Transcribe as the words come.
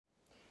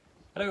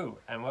Hello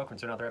and welcome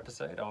to another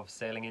episode of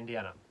Sailing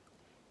Indiana.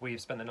 We've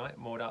spent the night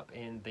moored up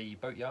in the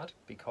boatyard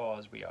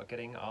because we are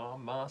getting our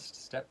mast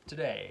stepped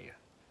today.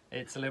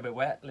 It's a little bit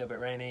wet, a little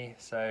bit rainy,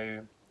 so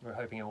we're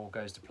hoping it all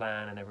goes to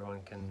plan and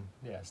everyone can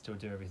still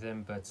do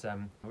everything, but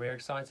we're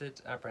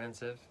excited,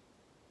 apprehensive.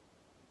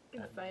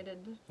 Excited.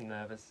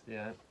 Nervous,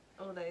 yeah.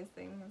 All those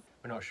things.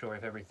 We're not sure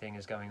if everything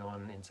is going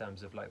on in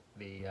terms of like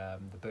the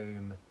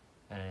boom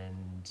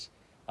and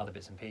other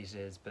bits and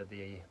pieces, but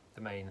the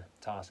main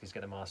task is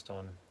get the mast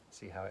on,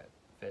 see how it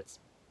fits.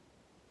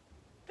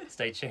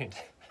 Stay tuned.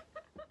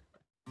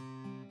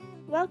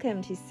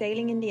 Welcome to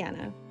Sailing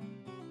Indiana.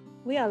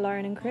 We are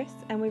Lauren and Chris,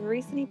 and we've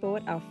recently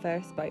bought our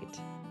first boat.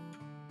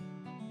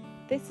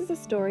 This is a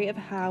story of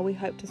how we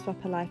hope to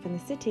swap a life in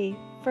the city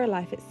for a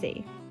life at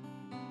sea.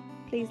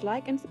 Please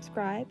like and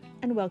subscribe,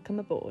 and welcome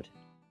aboard.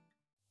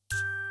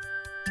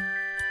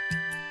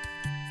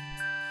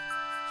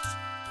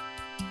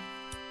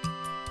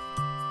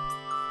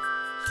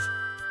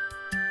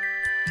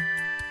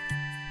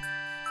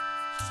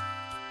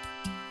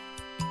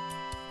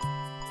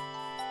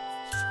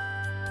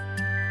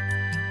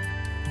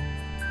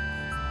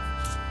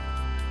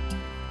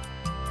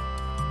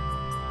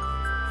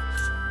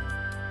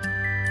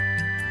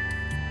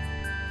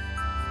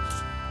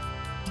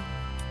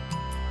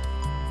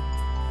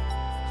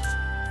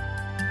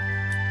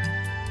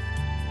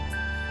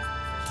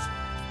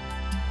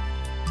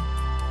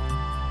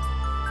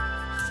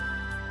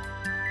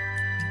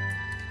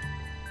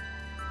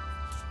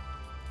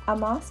 Our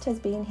mast has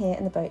been here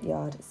in the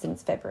boatyard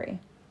since February.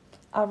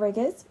 Our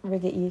riggers,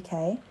 Rigit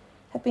UK,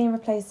 have been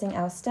replacing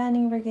our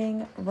standing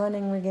rigging,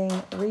 running rigging,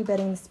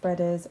 rebedding the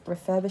spreaders,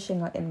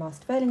 refurbishing our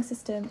in-mast furling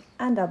system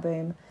and our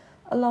boom,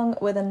 along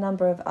with a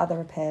number of other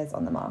repairs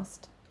on the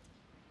mast.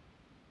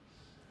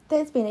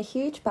 There's been a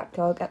huge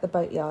backlog at the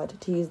boatyard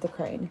to use the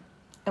crane,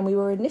 and we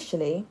were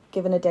initially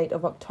given a date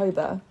of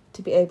October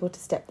to be able to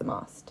step the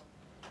mast.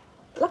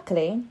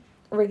 Luckily,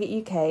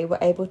 Rigit UK were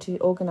able to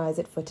organise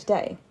it for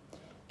today,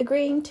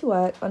 agreeing to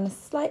work on a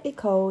slightly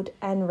cold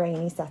and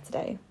rainy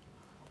Saturday.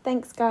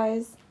 Thanks,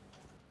 guys.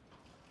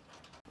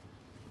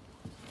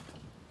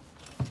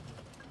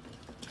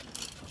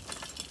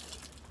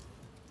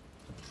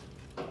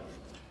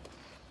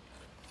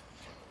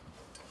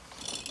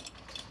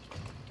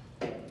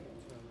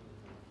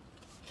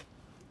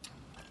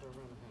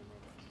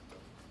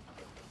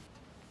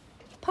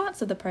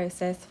 Parts of the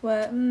process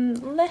were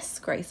less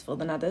graceful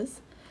than others,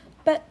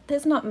 but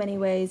there's not many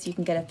ways you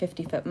can get a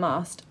 50-foot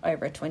mast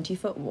over a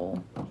 20-foot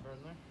wall.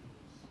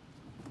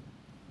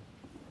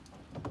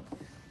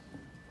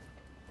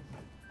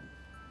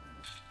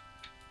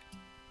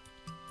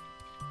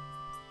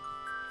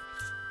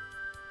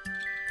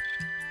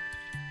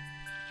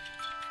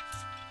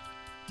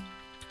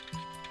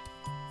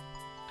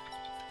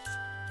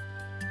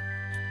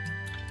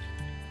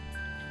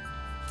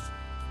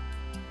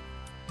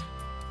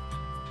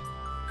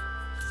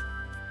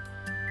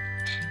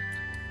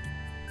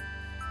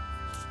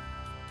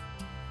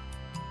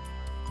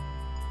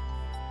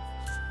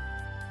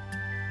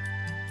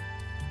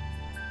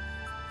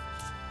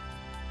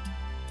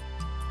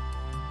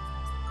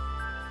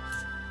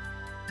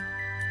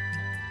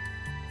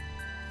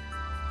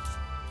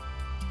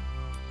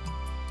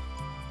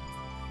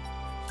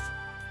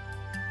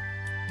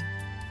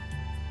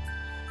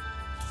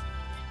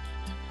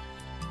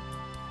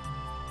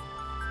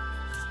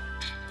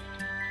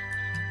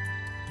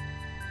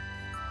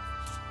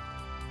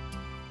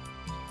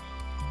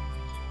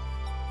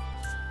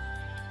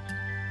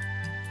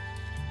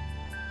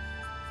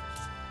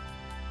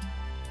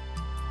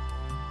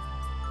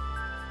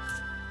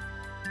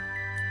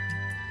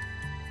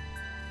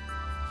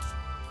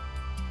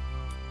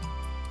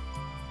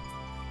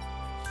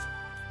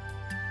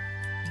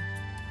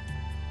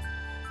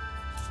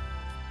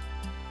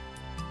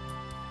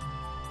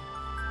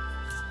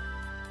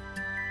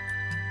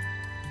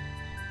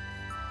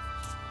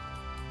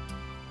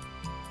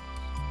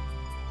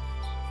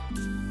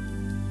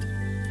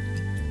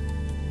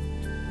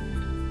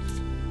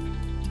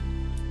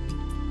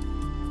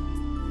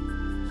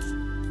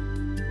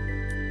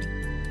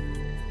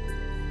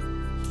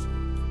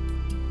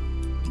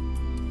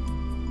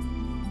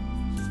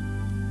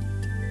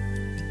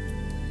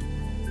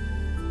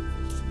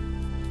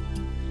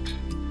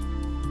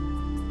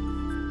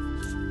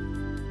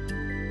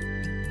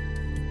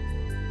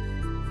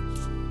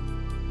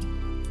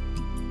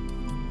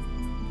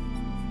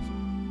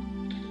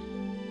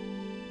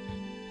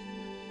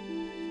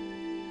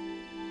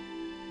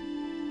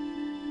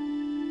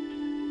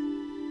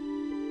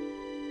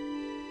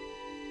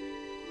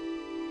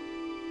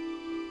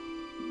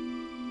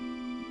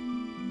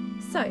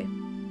 So,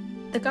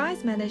 the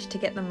guys managed to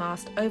get the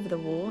mast over the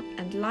wall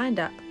and lined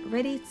up,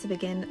 ready to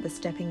begin the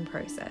stepping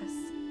process.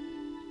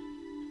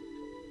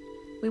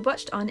 We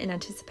watched on in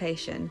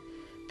anticipation,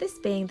 this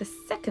being the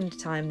second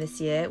time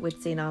this year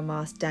we'd seen our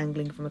mast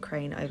dangling from a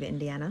crane over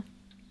Indiana.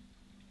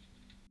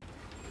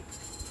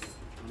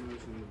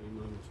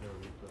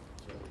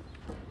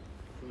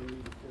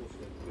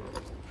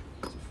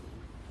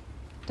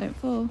 Don't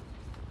fall.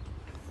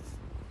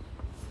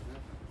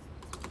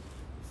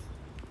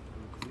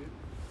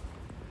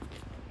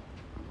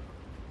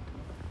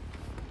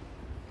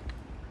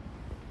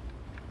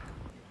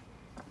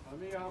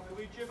 Now, can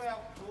we jib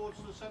out towards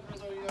the centre of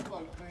the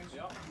boat, please?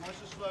 Yep. Nice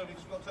and slowly,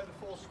 because we've got to take the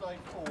forestay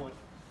forward.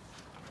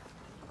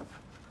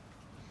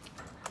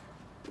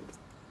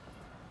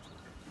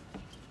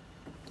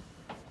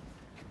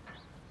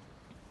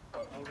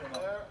 Hold it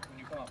there. When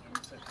you come up, you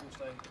say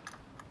forestay.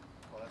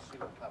 Well, let's see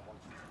what Pat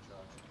wants you to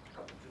charge.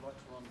 Would you like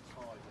to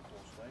untie the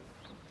forestay?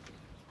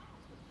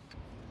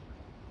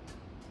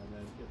 And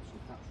then get some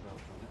hatch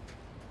rails on it.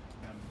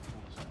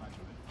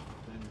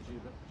 Then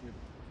jib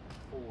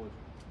forward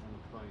on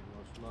the crane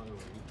whilst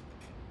lowering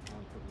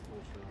and put the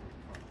forestay on the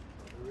front.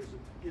 But there is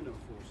an inner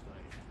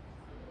forestay.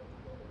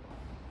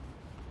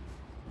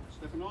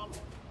 Stepping on.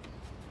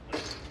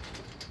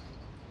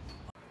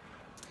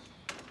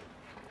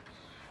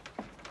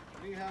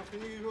 Anyhow, can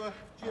you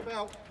jib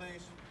out,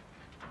 please?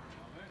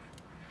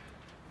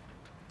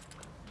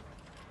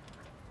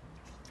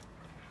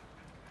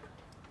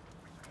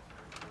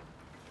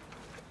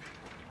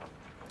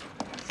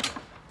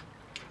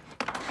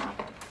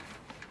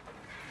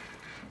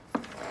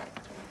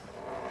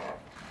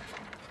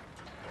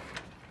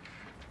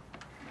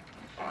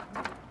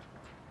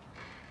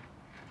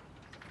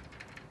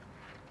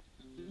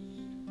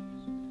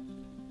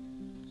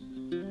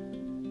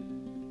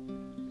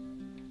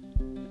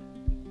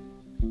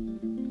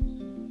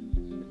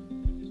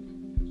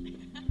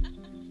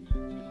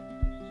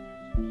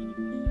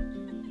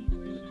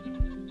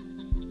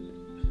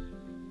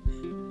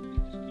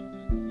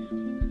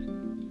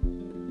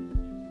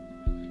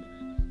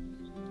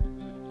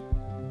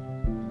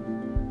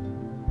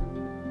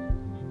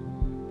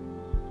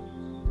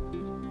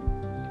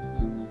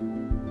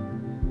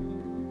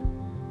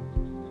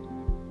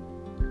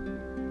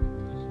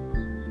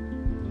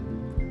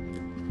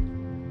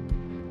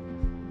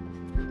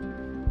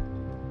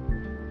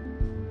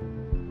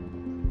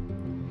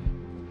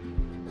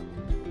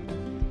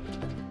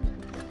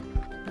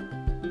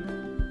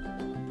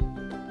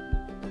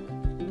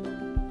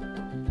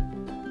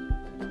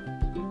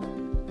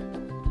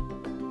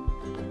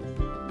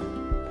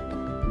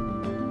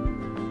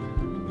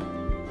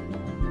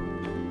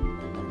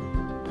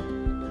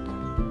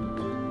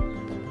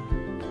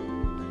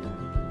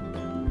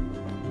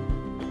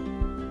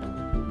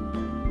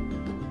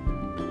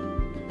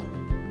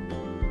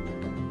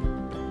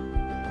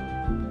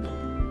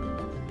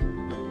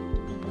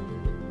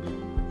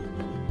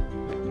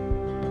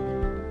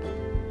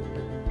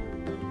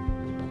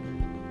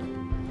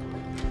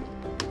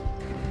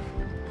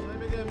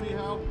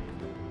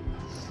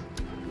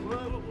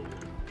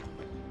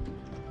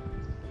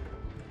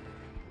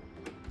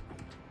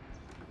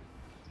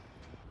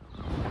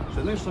 So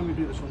next time you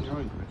do this on your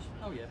own, Chris.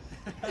 Oh yeah.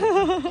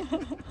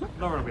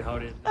 Laura will be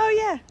holding Oh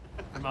yeah.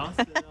 the mast.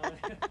 And, okay,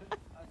 there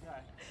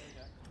you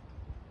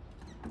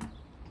go.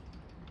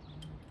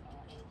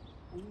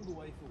 All the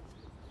way forward.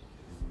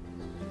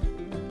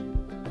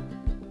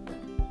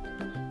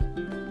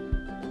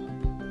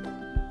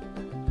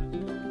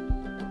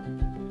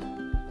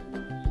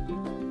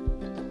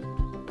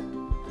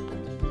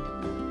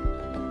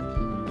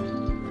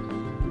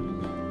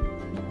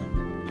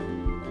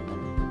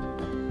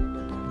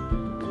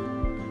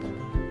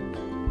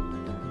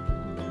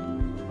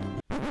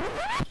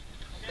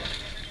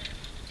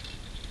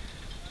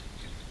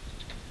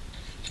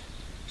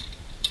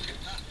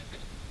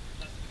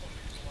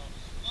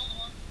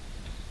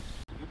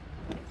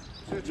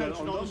 So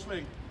attention on the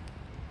sling.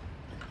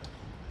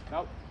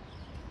 No.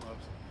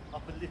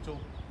 Up a little.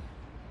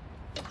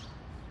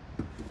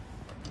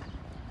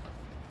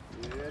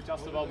 Yeah,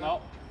 just about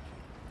now.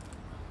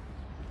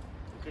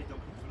 Okay,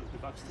 don't put the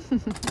back.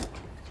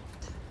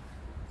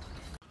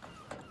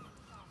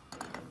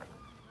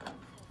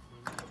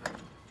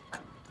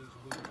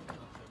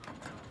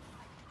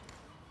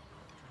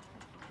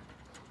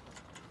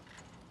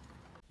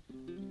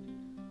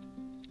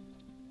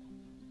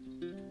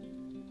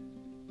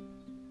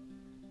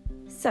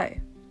 So,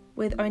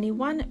 with only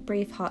one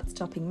brief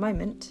heart-stopping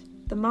moment,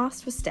 the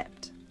mast was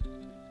stepped.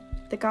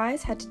 The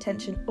guys had to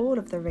tension all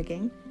of the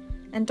rigging,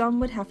 and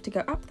Dom would have to go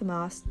up the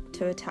mast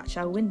to attach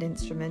our wind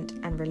instrument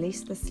and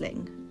release the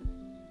sling.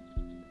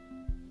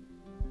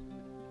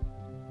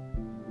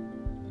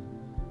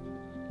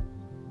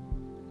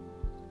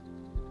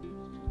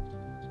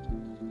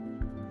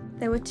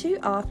 There were 2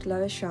 aft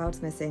lower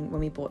shrouds missing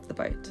when we bought the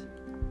boat.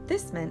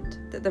 This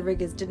meant that the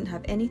riggers didn't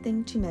have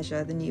anything to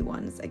measure the new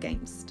ones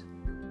against.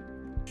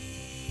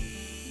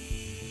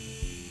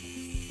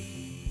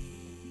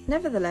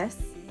 Nevertheless,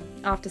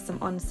 after some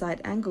on-site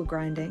angle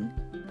grinding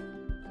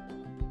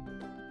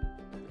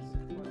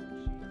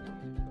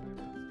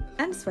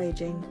and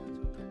swaging,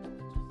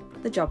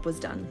 the job was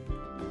done.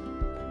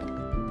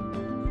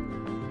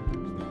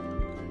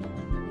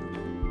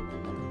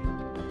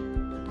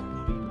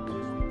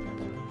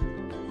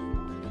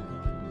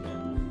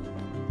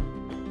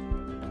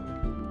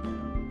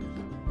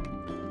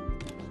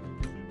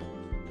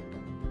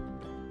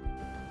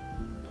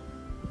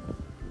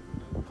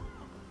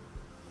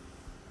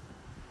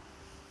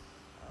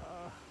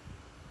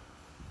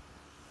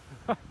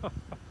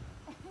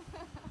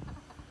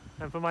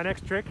 And for my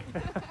next trick,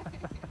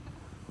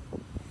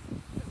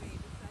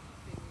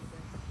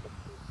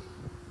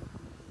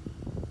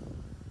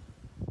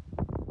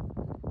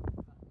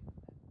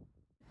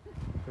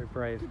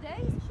 brave.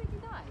 Today is pretty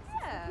nice.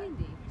 Yeah. It's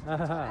windy. A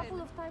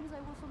couple of times I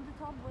was on the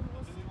top when it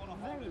was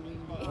very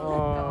windy.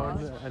 Oh,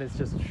 and it's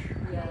just.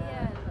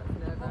 Yeah. That's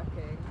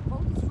nerve-wracking. The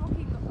boat is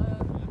rocking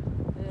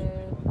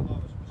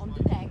on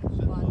the deck, but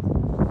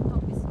the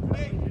top is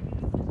very windy.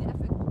 The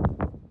effect.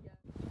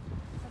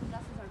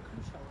 Sunglasses are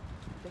crucial.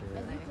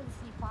 As you can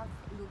see, Pat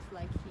looks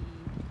like he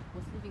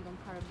was living on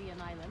Caribbean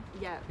island.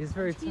 Yeah. He's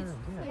very He's, tanned,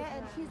 yeah. yeah,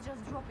 and he's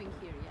just dropping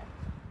here, yeah.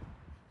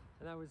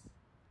 And that was.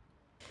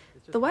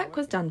 The work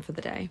was done for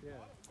the day, Yeah.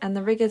 and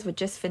the riggers were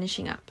just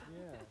finishing up.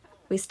 Yeah.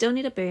 We still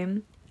need a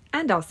boom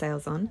and our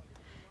sails on,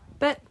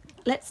 but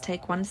let's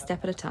take one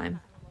step at a time.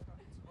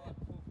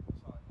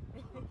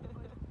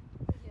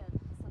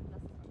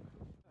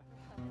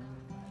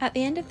 At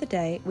the end of the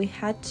day, we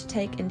had to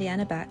take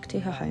Indiana back to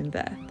her home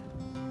berth.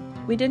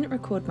 We didn't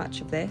record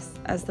much of this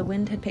as the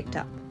wind had picked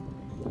up,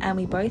 and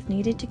we both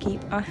needed to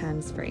keep our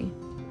hands free.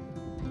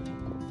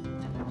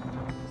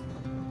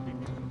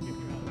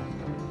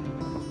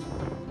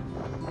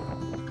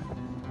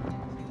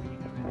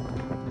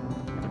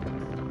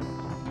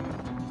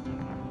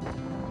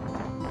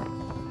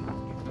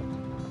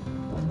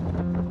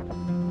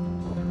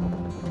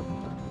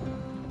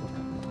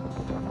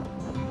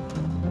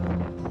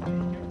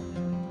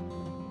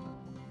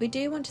 We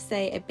do want to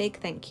say a big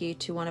thank you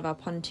to one of our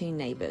pontoon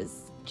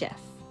neighbours, Jeff,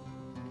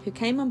 who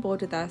came on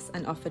board with us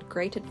and offered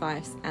great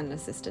advice and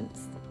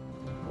assistance.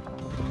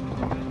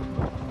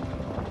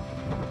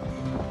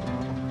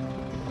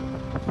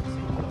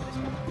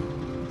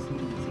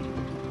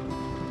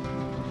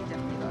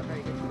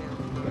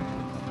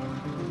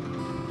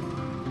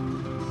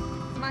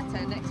 It's my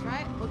turn next,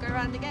 right? We'll go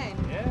around again.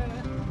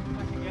 Yeah.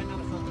 I can get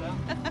another sun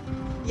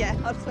down. Yeah,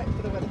 I'll just wait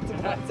for the weather to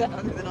quiet down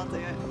and then I'll do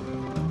it.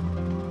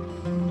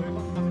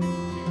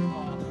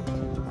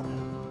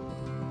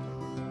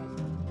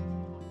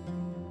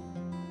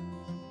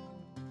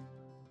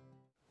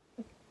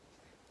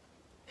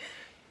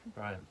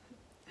 Right.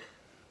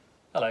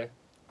 Hello.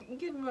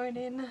 Good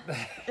morning.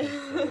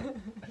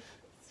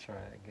 Let's try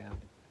it again.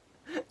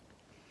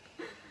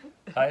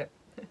 Hi.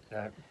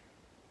 No.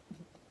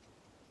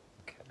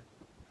 Okay.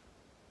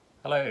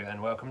 Hello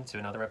and welcome to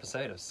another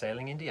episode of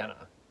Sailing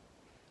Indiana.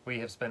 We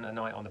have spent a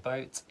night on the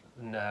boat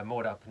and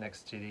moored up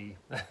next to the.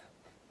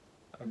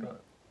 I've got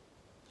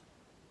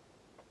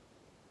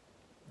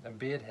a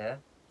beard here.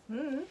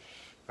 Mm.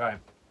 Right.